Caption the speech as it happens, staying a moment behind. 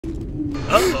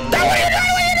What?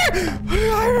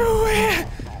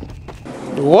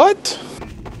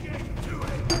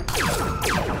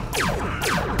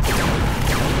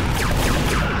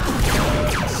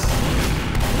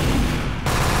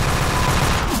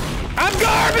 I'm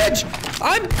garbage!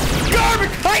 I'm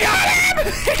garbage! I got him!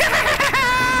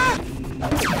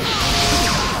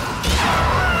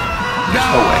 No,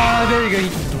 there you go, you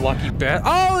lucky bastard.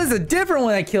 Oh, there's a different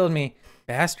one that killed me.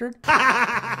 Bastard.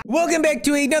 Welcome back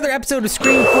to another episode of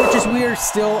Scream Fortress. We are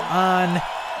still on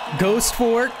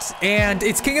GhostFort, and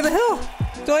it's King of the Hill.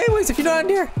 So anyways, if you're not in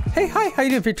here, hey, hi, how you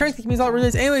doing? If you're trying to think me out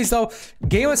really anyways, so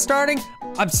game is starting.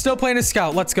 I'm still playing as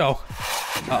Scout. Let's go.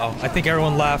 Uh-oh, I think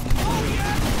everyone left.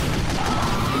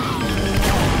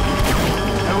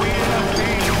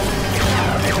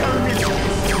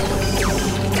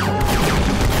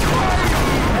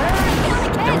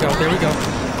 There we go.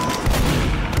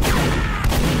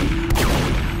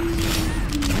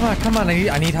 Come on,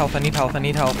 I need health, I need health.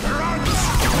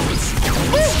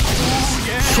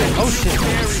 Shit, oh shit.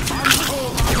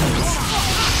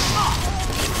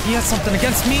 He has something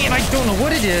against me and I don't know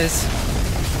what it is.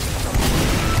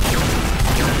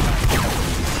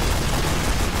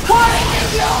 What are you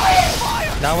doing?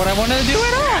 Not what I wanted to do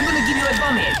at all. I'm gonna give you a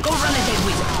bum hit. Go run ahead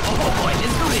with it. Oh boy,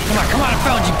 let's do it. Come on, I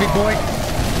found you, big boy.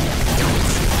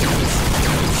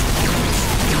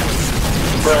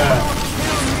 Bruh.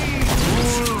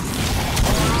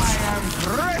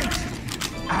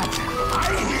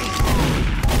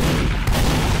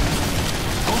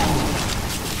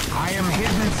 I am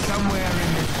hidden somewhere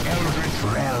in this eldritch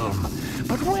realm.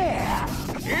 But where?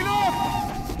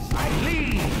 Enough! I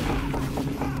leave.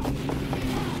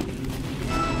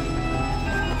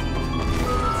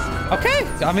 Okay,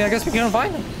 I mean, I guess we can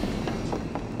find him.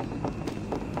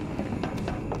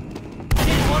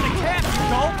 Didn't want to catch you,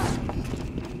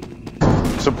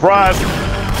 folks. Surprise!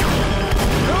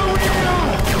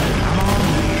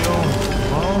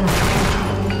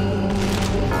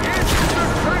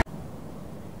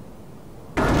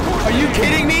 Are you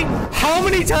kidding me? How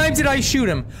many times did I shoot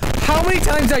him? How many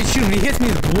times did I shoot him? He hits me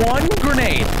with one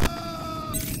grenade.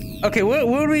 Okay, what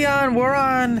are we on? We're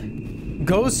on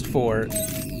GhostFort.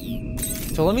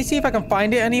 So let me see if I can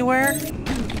find it anywhere.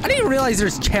 I didn't realize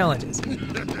there's challenges.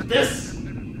 This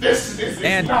is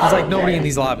and there's like nobody in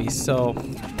these lobbies, so.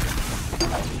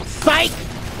 Fight!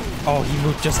 Oh, he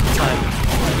moved just in time.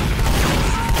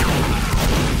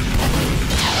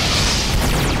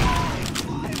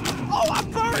 Oh,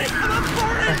 I'm burning!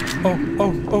 I'm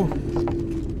burning! Oh.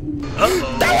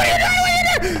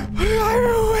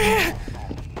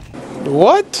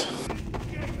 What?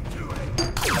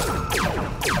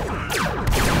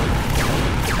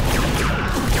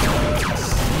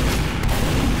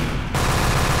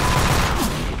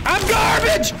 I'm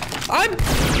garbage! I'm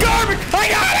garbage! I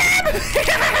got him!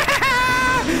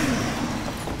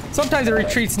 Sometimes a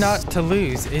retreat's not to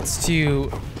lose, it's to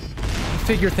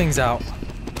figure things out.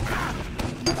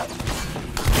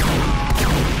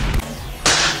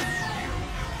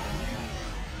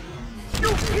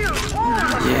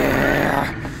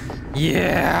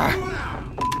 Yeah.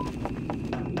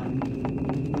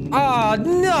 Oh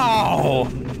no!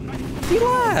 He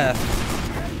left.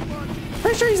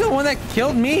 Pretty sure he's the one that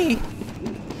killed me.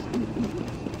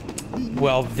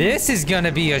 Well, this is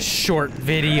gonna be a short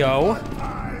video.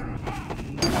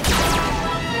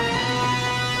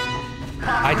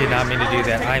 I did not mean to do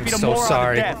that. I'm so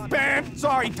sorry. Bam!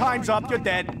 Sorry, time's up. You're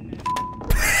dead.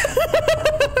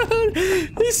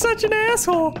 He's such an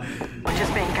asshole. We're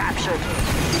just being captured.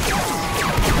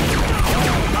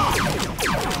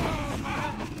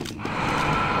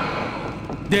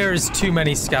 There's too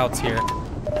many scouts here.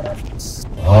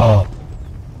 Oh.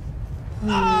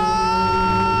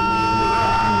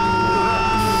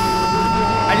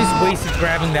 I just wasted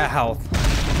grabbing that health.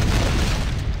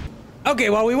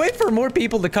 Okay, while we wait for more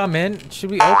people to come in,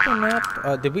 should we open up?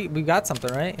 We got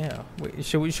something, right? Yeah. Wait,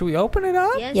 should we open it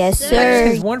up? Yes, sir.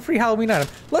 There's one free Halloween item.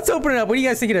 Let's open it up. What do you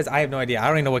guys think it is? I have no idea. I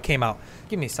don't even know what came out.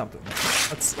 Give me something.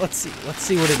 Let's see. Let's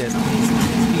see what it is. Please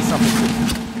be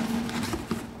something.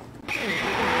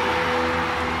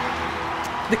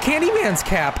 The Candyman's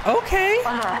cap. Okay.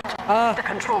 The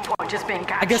control point is being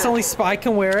captured. I guess only Spy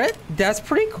can wear it. That's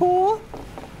pretty cool.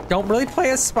 Don't really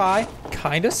play as Spy.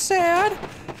 Kind of sad.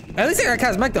 At least I got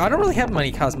cosmetic though. I don't really have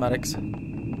many cosmetics.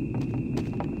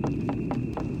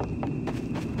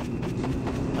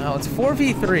 Well, it's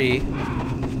 4v3.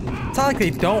 It's not like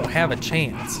they don't have a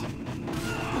chance.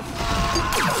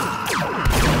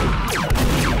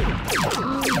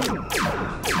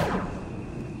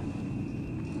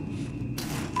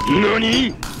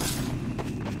 NANI?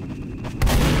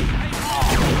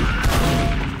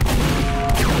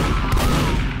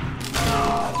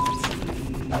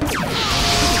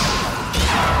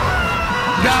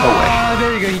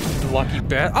 lucky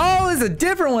bastard. Oh, this is a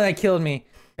different one that killed me.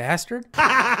 Bastard.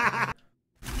 Uh-oh.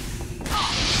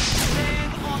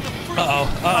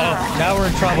 Uh-oh. Now we're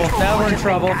in trouble. Now we're in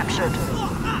trouble.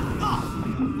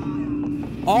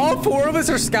 All 4 of us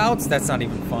are scouts? That's not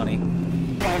even funny.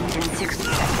 End in 60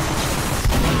 seconds.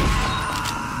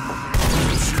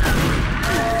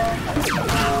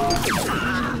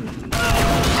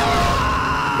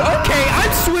 Okay,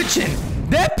 I'm switching.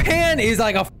 That pan is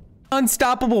like a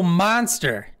unstoppable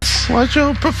monster. Watch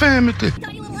your profanity.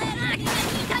 Tiny little head,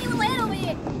 tiny little head over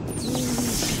here.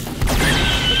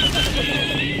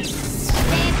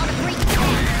 Stand on a great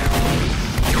path.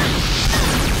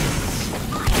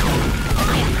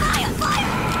 Fire,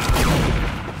 fire,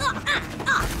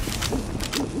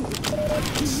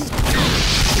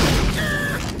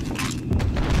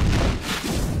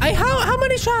 Hey, how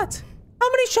many shots? How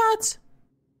many shots?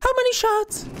 How many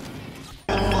shots?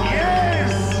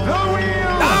 Yes! The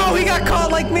wheel! Oh, he got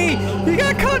caught like me. He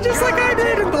got caught just like I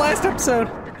did in the last episode.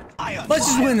 Let's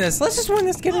just win this. Let's just win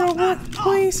this. Get it over with,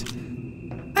 please.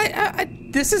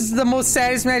 This is the most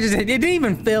saddest match. It didn't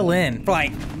even fill in for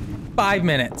like 5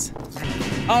 minutes.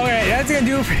 All right, that's gonna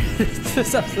do it for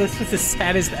this episode. This was the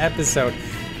saddest episode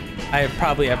I have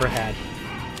probably ever had.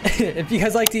 If you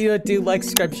guys like to do like,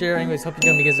 subscribe, share. Anyways, hope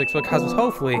you come against next Cosmos.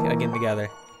 Hopefully, again together.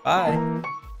 Bye.